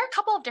 So there are a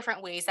couple of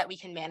different ways that we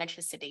can manage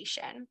his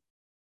sedation.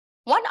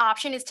 One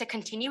option is to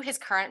continue his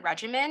current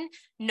regimen,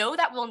 know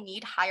that we'll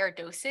need higher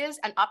doses,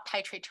 and up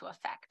titrate to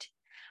effect.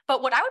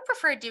 But what I would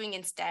prefer doing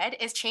instead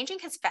is changing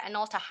his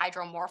fentanyl to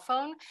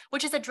hydromorphone,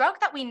 which is a drug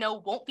that we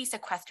know won't be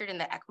sequestered in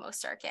the ECMO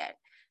circuit.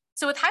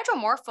 So with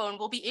hydromorphone,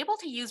 we'll be able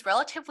to use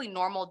relatively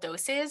normal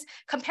doses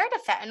compared to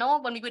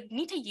fentanyl when we would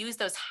need to use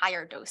those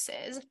higher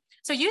doses.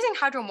 So using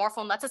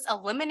hydromorphone lets us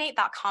eliminate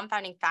that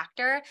confounding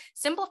factor,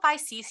 simplify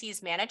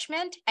CC's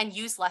management, and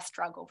use less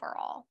drug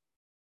overall.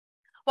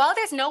 While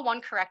there's no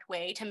one correct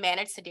way to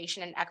manage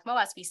sedation in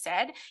ECMO, as we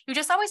said, you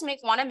just always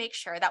want to make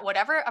sure that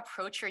whatever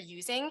approach you're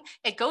using,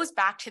 it goes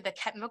back to the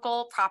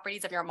chemical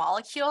properties of your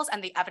molecules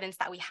and the evidence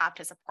that we have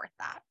to support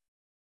that.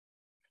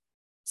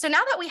 So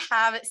now that we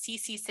have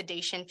CC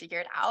sedation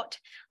figured out,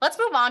 let's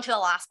move on to the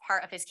last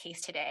part of his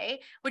case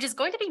today, which is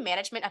going to be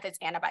management of his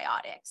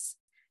antibiotics.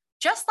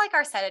 Just like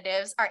our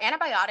sedatives, our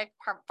antibiotic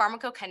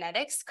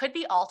pharmacokinetics could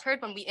be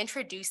altered when we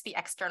introduce the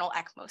external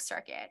ECMO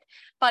circuit.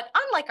 But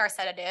unlike our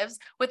sedatives,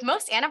 with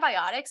most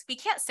antibiotics, we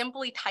can't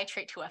simply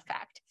titrate to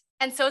effect.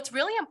 And so it's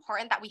really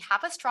important that we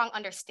have a strong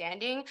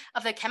understanding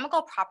of the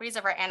chemical properties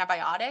of our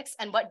antibiotics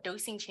and what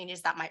dosing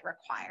changes that might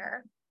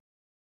require.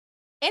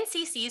 In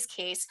CC's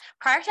case,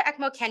 prior to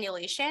ECMO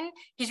cannulation,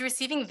 he's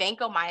receiving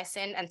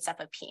vancomycin and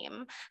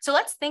cefepime. So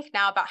let's think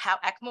now about how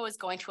ECMO is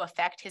going to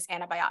affect his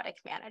antibiotic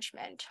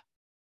management.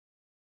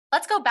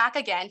 Let's go back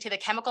again to the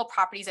chemical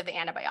properties of the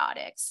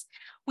antibiotics.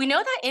 We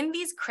know that in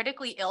these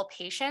critically ill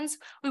patients,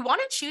 we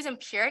want to choose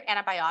empiric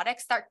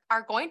antibiotics that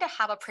are going to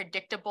have a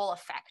predictable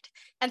effect.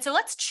 And so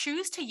let's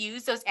choose to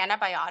use those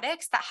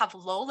antibiotics that have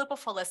low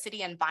lipophilicity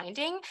and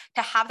binding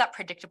to have that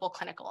predictable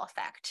clinical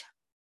effect.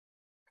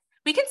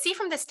 We can see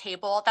from this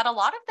table that a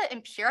lot of the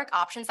empiric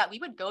options that we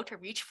would go to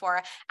reach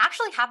for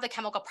actually have the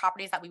chemical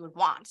properties that we would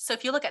want. So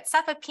if you look at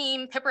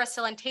cefepime,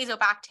 piperacillin,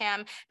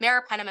 tazobactam,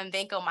 meropenem, and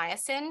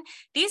vancomycin,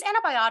 these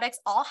antibiotics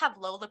all have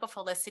low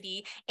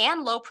lipophilicity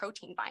and low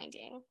protein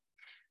binding.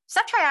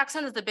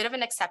 Ceftriaxone is a bit of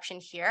an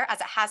exception here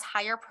as it has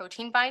higher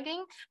protein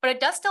binding, but it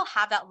does still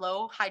have that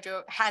low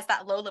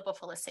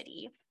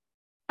lipophilicity.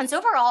 And so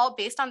overall,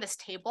 based on this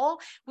table,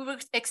 we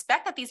would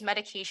expect that these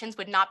medications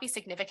would not be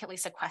significantly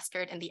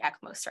sequestered in the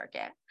ECMO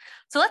circuit.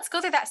 So let's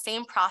go through that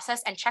same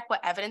process and check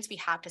what evidence we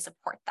have to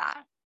support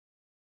that.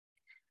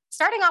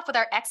 Starting off with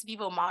our ex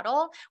vivo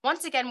model,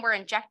 once again, we're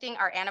injecting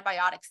our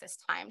antibiotics this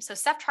time. So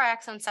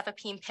ceftriaxone,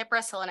 cefepime,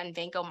 piperacillin, and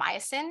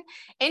vancomycin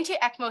into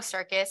ECMO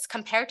circuits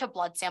compared to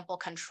blood sample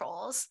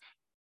controls.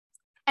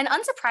 And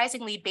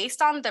unsurprisingly,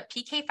 based on the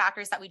PK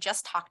factors that we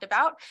just talked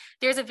about,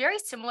 there's a very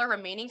similar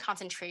remaining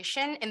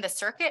concentration in the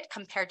circuit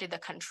compared to the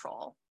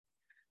control.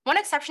 One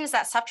exception is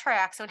that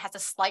ceftriaxone has a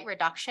slight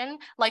reduction,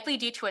 likely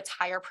due to its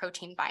higher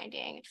protein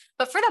binding.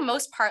 But for the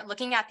most part,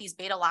 looking at these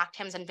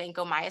beta-lactams and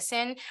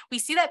vancomycin, we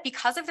see that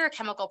because of their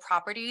chemical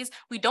properties,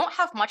 we don't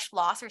have much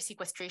loss or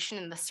sequestration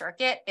in the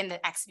circuit in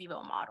the ex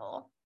vivo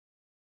model.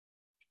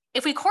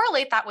 If we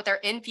correlate that with our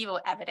in vivo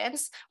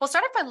evidence, we'll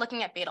start off by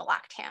looking at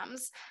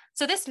beta-lactams.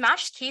 So this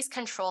matched case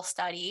control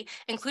study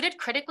included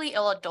critically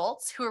ill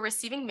adults who were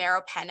receiving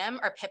meropenem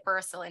or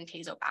piperacillin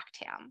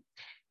tazobactam.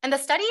 And the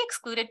study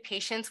excluded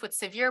patients with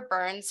severe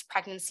burns,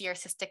 pregnancy, or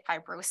cystic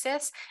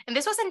fibrosis. And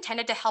this was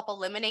intended to help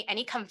eliminate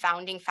any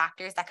confounding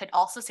factors that could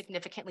also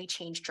significantly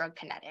change drug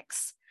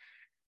kinetics.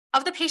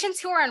 Of the patients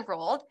who were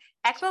enrolled,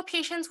 ECMO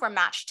patients were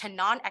matched to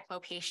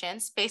non-ECMO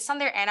patients based on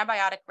their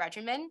antibiotic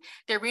regimen,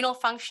 their renal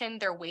function,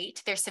 their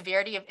weight, their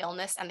severity of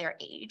illness, and their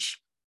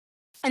age.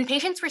 And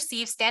patients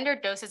received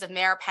standard doses of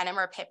meropenem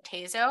or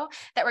pip/tazo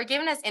that were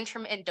given as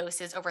intermittent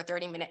doses over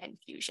 30-minute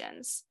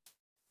infusions.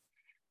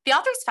 The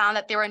authors found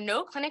that there were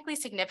no clinically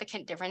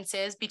significant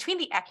differences between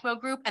the ECMO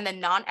group and the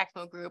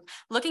non-ECMO group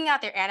looking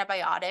at their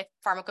antibiotic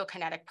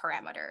pharmacokinetic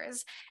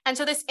parameters. And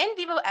so this in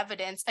vivo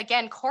evidence,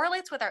 again,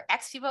 correlates with our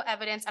ex vivo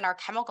evidence and our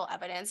chemical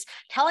evidence,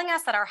 telling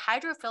us that our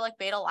hydrophilic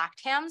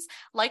beta-lactams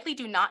likely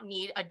do not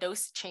need a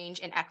dose change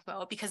in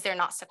ECMO because they're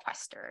not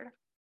sequestered.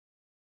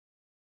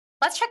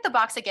 Let's check the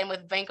box again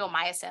with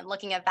vancomycin,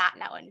 looking at that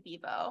now in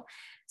vivo.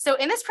 So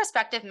in this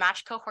prospective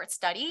matched cohort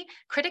study,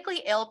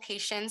 critically ill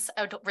patients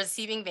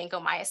receiving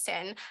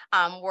vancomycin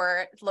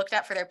were looked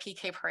at for their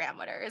PK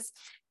parameters.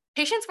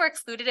 Patients were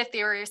excluded if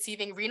they were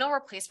receiving renal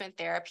replacement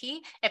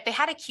therapy, if they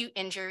had acute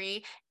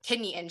injury,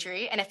 kidney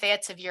injury, and if they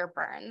had severe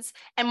burns.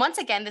 And once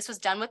again, this was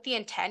done with the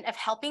intent of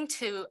helping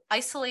to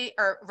isolate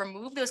or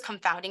remove those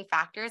confounding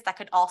factors that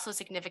could also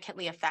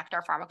significantly affect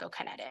our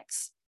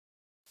pharmacokinetics.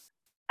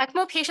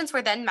 ECMO patients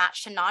were then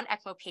matched to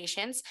non-ECMO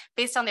patients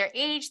based on their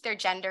age, their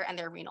gender, and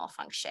their renal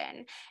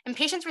function. And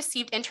patients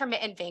received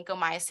intermittent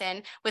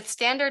vancomycin with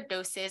standard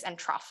doses and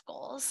trough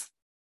goals.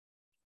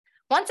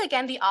 Once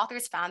again, the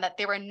authors found that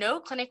there were no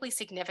clinically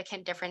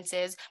significant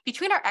differences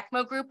between our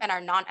ECMO group and our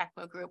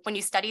non-ECMO group when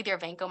you study their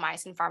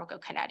vancomycin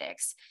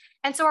pharmacokinetics.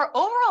 And so our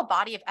overall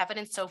body of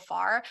evidence so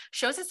far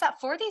shows us that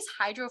for these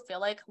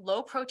hydrophilic,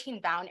 low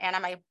protein bound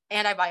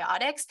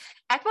antibiotics,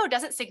 ECMO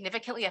doesn't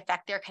significantly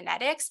affect their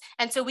kinetics.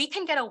 And so we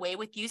can get away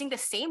with using the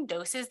same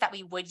doses that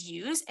we would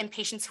use in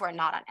patients who are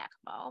not on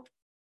ECMO.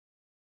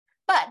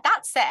 But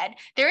that said,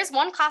 there is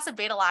one class of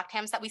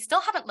beta-lactams that we still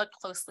haven't looked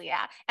closely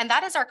at, and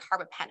that is our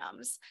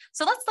carbapenems.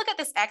 So let's look at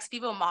this ex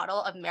vivo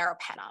model of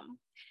meropenem.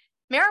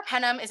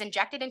 Meropenem is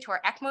injected into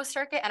our ECMO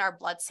circuit and our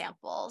blood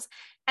samples.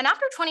 And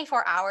after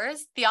 24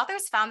 hours, the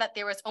authors found that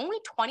there was only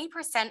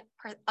 20%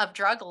 of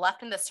drug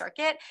left in the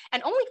circuit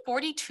and only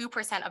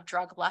 42% of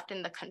drug left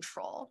in the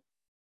control.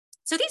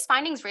 So these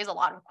findings raise a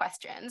lot of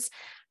questions.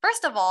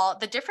 First of all,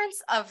 the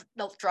difference of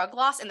the drug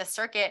loss in the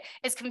circuit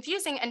is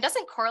confusing and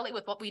doesn't correlate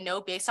with what we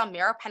know based on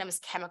meropenem's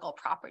chemical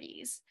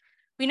properties.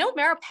 We know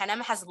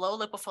meropenem has low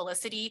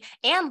lipophilicity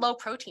and low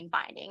protein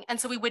binding,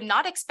 and so we would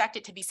not expect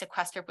it to be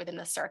sequestered within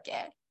the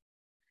circuit.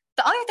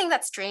 The other thing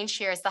that's strange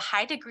here is the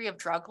high degree of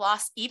drug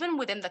loss even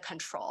within the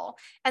control.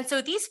 And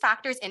so these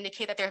factors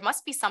indicate that there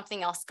must be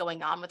something else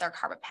going on with our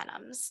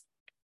carbapenems.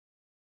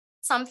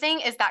 Something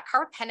is that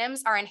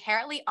carbapenems are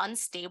inherently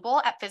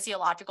unstable at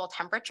physiological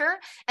temperature,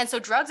 and so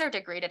drugs are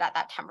degraded at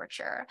that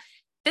temperature.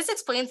 This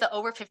explains the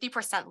over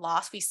 50%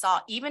 loss we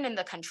saw even in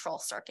the control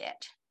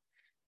circuit.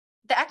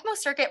 The ECMO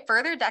circuit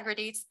further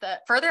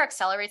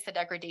accelerates the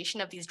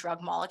degradation of these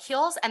drug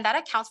molecules, and that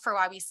accounts for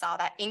why we saw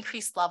that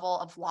increased level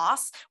of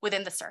loss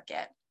within the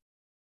circuit.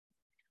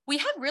 We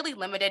have really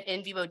limited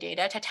in vivo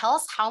data to tell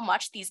us how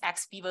much these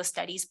ex vivo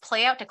studies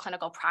play out to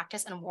clinical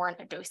practice and warrant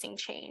a dosing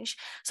change.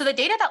 So the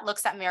data that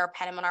looks at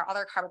meropenem and our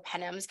other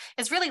carbapenems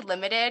is really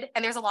limited,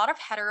 and there's a lot of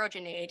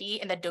heterogeneity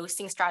in the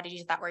dosing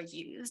strategies that were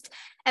used.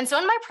 And so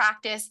in my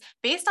practice,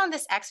 based on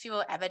this ex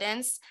vivo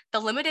evidence, the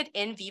limited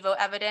in vivo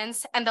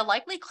evidence, and the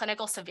likely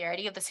clinical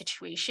severity of the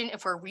situation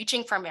if we're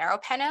reaching for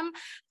meropenem,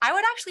 I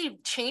would actually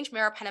change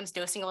meropenem's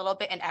dosing a little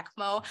bit in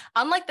ECMO,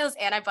 unlike those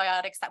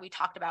antibiotics that we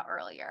talked about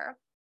earlier.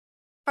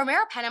 For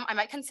meropenem, I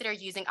might consider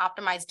using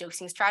optimized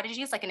dosing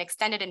strategies like an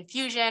extended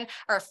infusion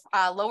or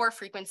lower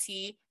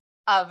frequency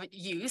of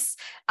use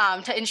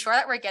to ensure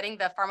that we're getting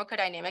the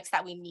pharmacodynamics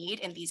that we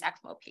need in these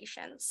ECMO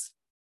patients.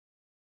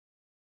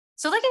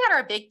 So looking at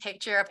our big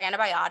picture of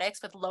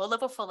antibiotics with low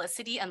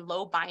lipophilicity and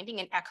low binding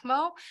in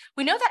ECMO,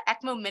 we know that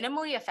ECMO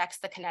minimally affects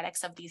the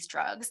kinetics of these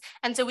drugs.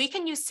 And so we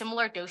can use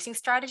similar dosing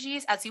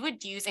strategies as we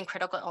would use in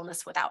critical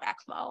illness without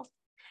ECMO.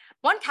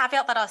 One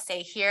caveat that I'll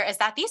say here is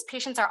that these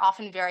patients are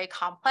often very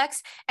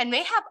complex and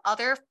may have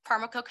other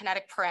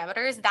pharmacokinetic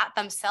parameters that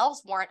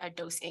themselves warrant a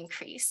dose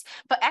increase,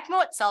 but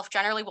ECMO itself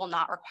generally will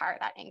not require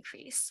that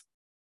increase.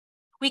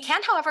 We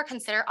can, however,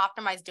 consider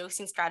optimized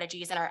dosing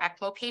strategies in our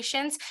ECMO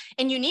patients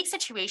in unique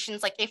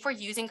situations, like if we're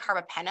using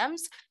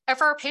carbapenems, or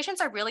if our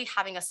patients are really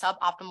having a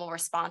suboptimal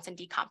response and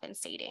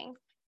decompensating.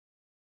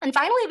 And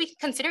finally, we can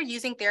consider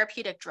using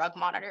therapeutic drug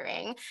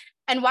monitoring.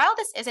 And while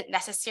this isn't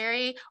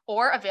necessary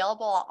or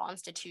available at all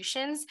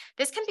institutions,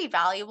 this can be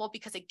valuable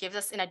because it gives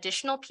us an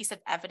additional piece of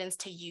evidence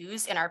to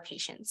use in our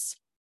patients.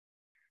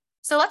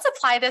 So let's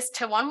apply this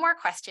to one more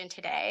question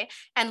today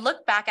and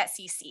look back at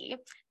CC.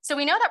 So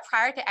we know that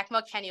prior to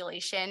ECMO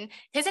cannulation,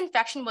 his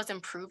infection was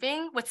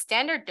improving with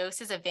standard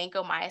doses of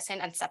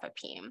vancomycin and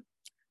cefepime.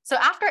 So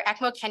after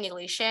ECMO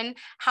cannulation,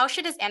 how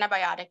should his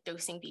antibiotic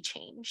dosing be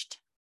changed?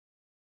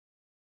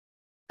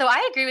 So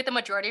I agree with the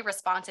majority of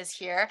responses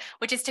here,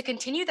 which is to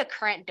continue the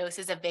current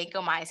doses of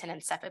vancomycin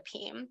and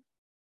cefepime.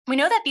 We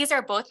know that these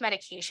are both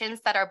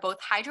medications that are both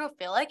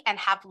hydrophilic and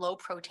have low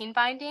protein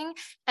binding,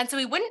 and so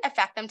we wouldn't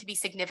expect them to be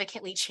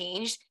significantly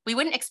changed. We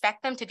wouldn't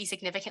expect them to be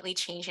significantly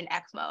changed in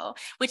ECMO,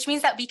 which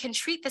means that we can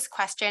treat this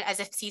question as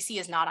if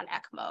CC is not on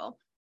ECMO.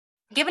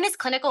 Given his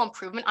clinical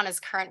improvement on his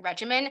current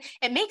regimen,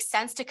 it makes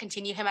sense to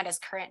continue him at his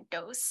current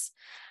dose.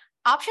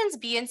 Options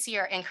B and C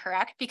are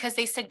incorrect because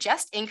they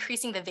suggest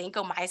increasing the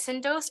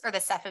vancomycin dose or the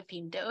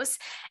cefepime dose,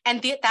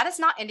 and that is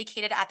not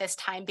indicated at this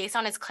time based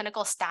on its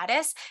clinical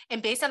status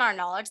and based on our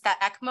knowledge that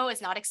ECMO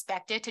is not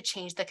expected to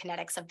change the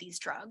kinetics of these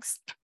drugs.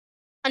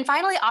 And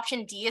finally,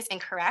 option D is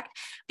incorrect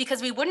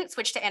because we wouldn't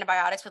switch to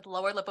antibiotics with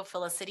lower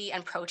lipophilicity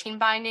and protein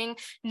binding,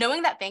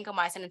 knowing that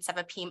vancomycin and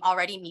cefepime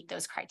already meet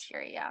those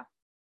criteria.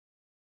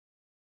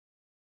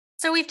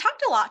 So we've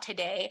talked a lot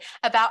today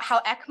about how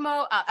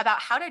ECMO, about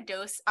how to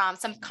dose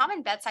some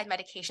common bedside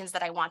medications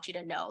that I want you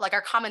to know, like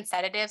our common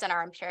sedatives and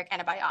our empiric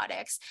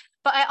antibiotics.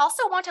 But I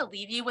also want to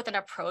leave you with an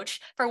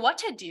approach for what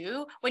to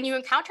do when you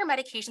encounter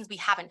medications we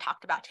haven't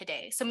talked about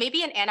today. So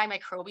maybe an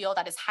antimicrobial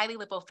that is highly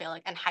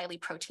lipophilic and highly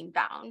protein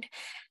bound.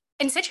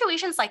 In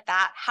situations like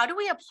that, how do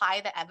we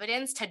apply the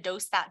evidence to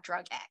dose that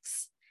drug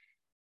X?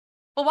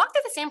 We'll walk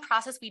through the same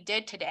process we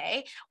did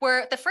today,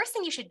 where the first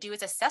thing you should do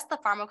is assess the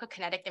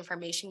pharmacokinetic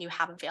information you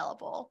have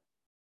available.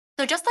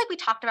 So just like we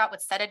talked about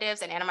with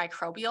sedatives and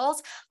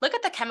antimicrobials, look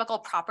at the chemical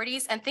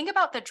properties and think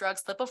about the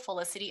drug's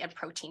lipophilicity and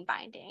protein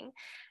binding.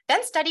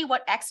 Then study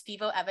what ex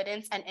vivo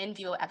evidence and in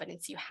vivo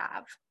evidence you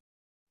have.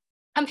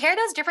 Compare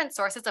those different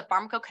sources of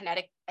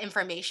pharmacokinetic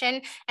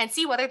information and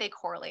see whether they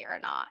correlate or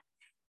not.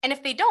 And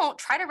if they don't,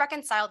 try to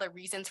reconcile the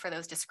reasons for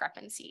those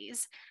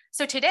discrepancies.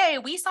 So today,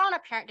 we saw an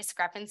apparent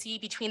discrepancy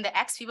between the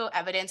ex vivo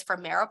evidence for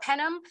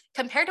meropenem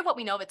compared to what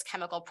we know of its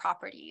chemical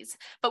properties.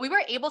 But we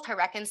were able to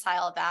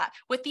reconcile that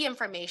with the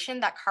information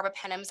that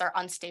carbapenems are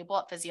unstable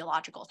at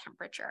physiological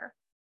temperature.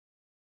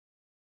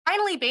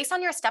 Finally, based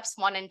on your steps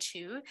 1 and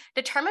 2,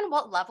 determine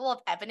what level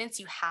of evidence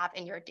you have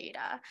in your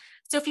data.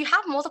 So if you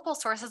have multiple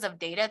sources of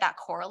data that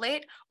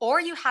correlate, or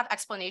you have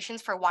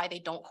explanations for why they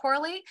don't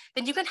correlate,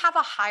 then you can have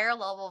a higher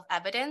level of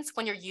evidence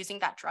when you're using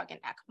that drug in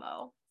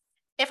ECMO.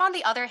 If, on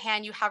the other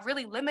hand, you have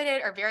really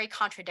limited or very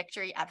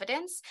contradictory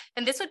evidence,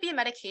 then this would be a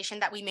medication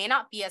that we may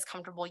not be as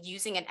comfortable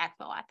using in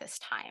ECMO at this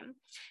time.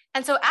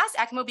 And so as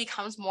ECMO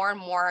becomes more and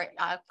more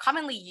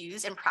commonly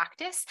used in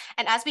practice,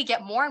 and as we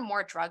get more and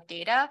more drug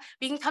data,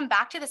 we can come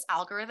back to this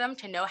algorithm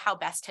to know how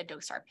best to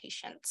dose our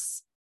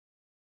patients.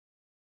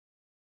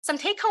 Some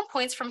take-home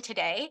points from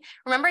today.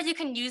 Remember, you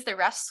can use the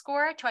REF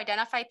score to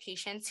identify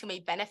patients who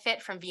may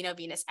benefit from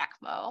veno-venous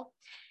ECMO.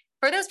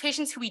 For those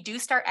patients who we do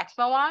start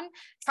ECMO on,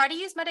 try to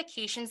use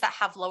medications that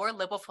have lower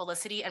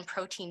lipophilicity and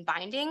protein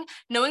binding,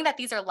 knowing that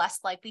these are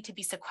less likely to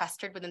be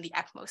sequestered within the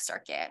ECMO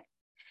circuit.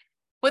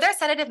 With our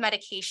sedative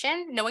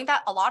medication, knowing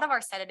that a lot of our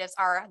sedatives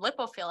are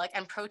lipophilic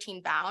and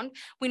protein bound,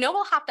 we know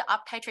we'll have to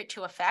up titrate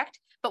to effect,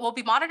 but we'll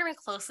be monitoring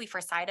closely for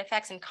side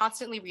effects and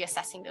constantly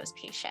reassessing those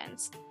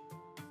patients.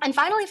 And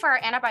finally, for our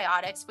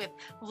antibiotics with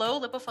low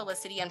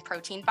lipophilicity and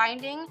protein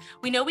binding,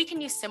 we know we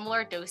can use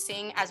similar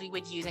dosing as we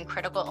would use in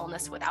critical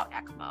illness without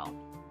ECMO.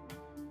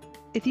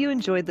 If you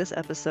enjoyed this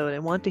episode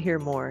and want to hear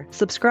more,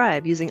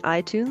 subscribe using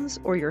iTunes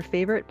or your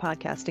favorite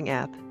podcasting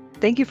app.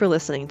 Thank you for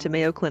listening to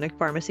Mayo Clinic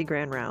Pharmacy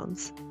Grand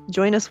Rounds.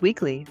 Join us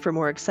weekly for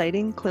more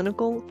exciting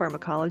clinical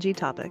pharmacology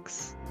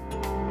topics.